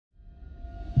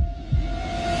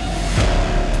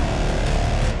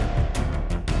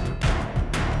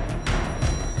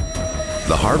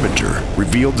harbinger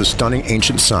revealed the stunning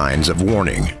ancient signs of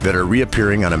warning that are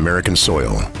reappearing on American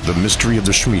soil. The mystery of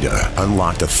the Shemitah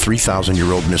unlocked a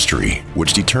 3,000-year-old mystery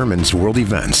which determines world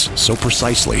events so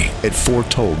precisely it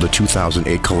foretold the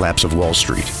 2008 collapse of Wall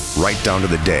Street, right down to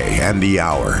the day and the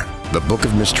hour. The Book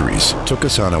of Mysteries took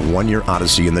us on a one-year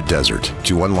odyssey in the desert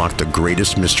to unlock the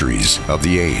greatest mysteries of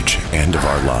the age and of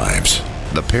our lives.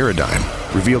 The Paradigm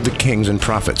revealed the kings and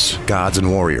prophets, gods and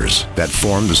warriors that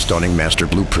formed the stunning master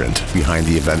blueprint behind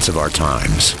the events of our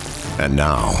times. And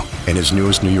now, in his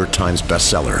newest New York Times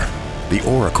bestseller, The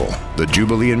Oracle, The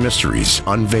Jubilee and Mysteries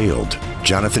Unveiled,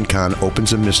 Jonathan Cahn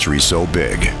opens a mystery so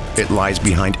big, it lies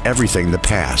behind everything the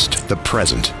past, the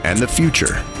present, and the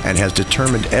future, and has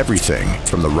determined everything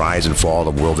from the rise and fall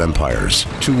of world empires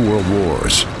to world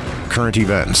wars, current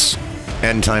events,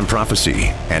 end-time prophecy,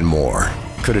 and more.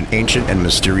 Could an ancient and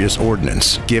mysterious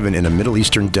ordinance given in a Middle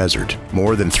Eastern desert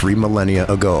more than 3 millennia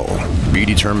ago be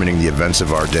determining the events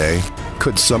of our day?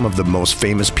 Could some of the most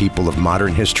famous people of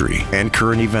modern history and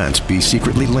current events be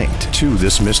secretly linked to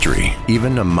this mystery?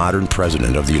 Even a modern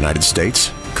president of the United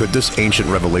States? Could this ancient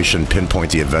revelation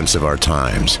pinpoint the events of our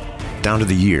times, down to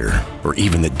the year or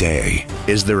even the day?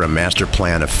 Is there a master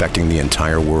plan affecting the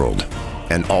entire world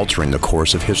and altering the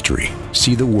course of history?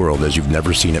 See the world as you've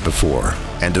never seen it before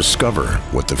and discover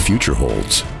what the future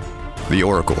holds. The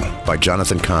Oracle by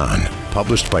Jonathan Cahn,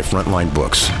 published by Frontline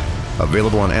Books.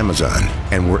 Available on Amazon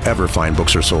and wherever fine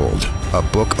books are sold. A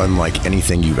book unlike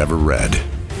anything you've ever read.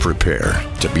 Prepare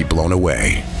to be blown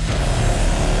away.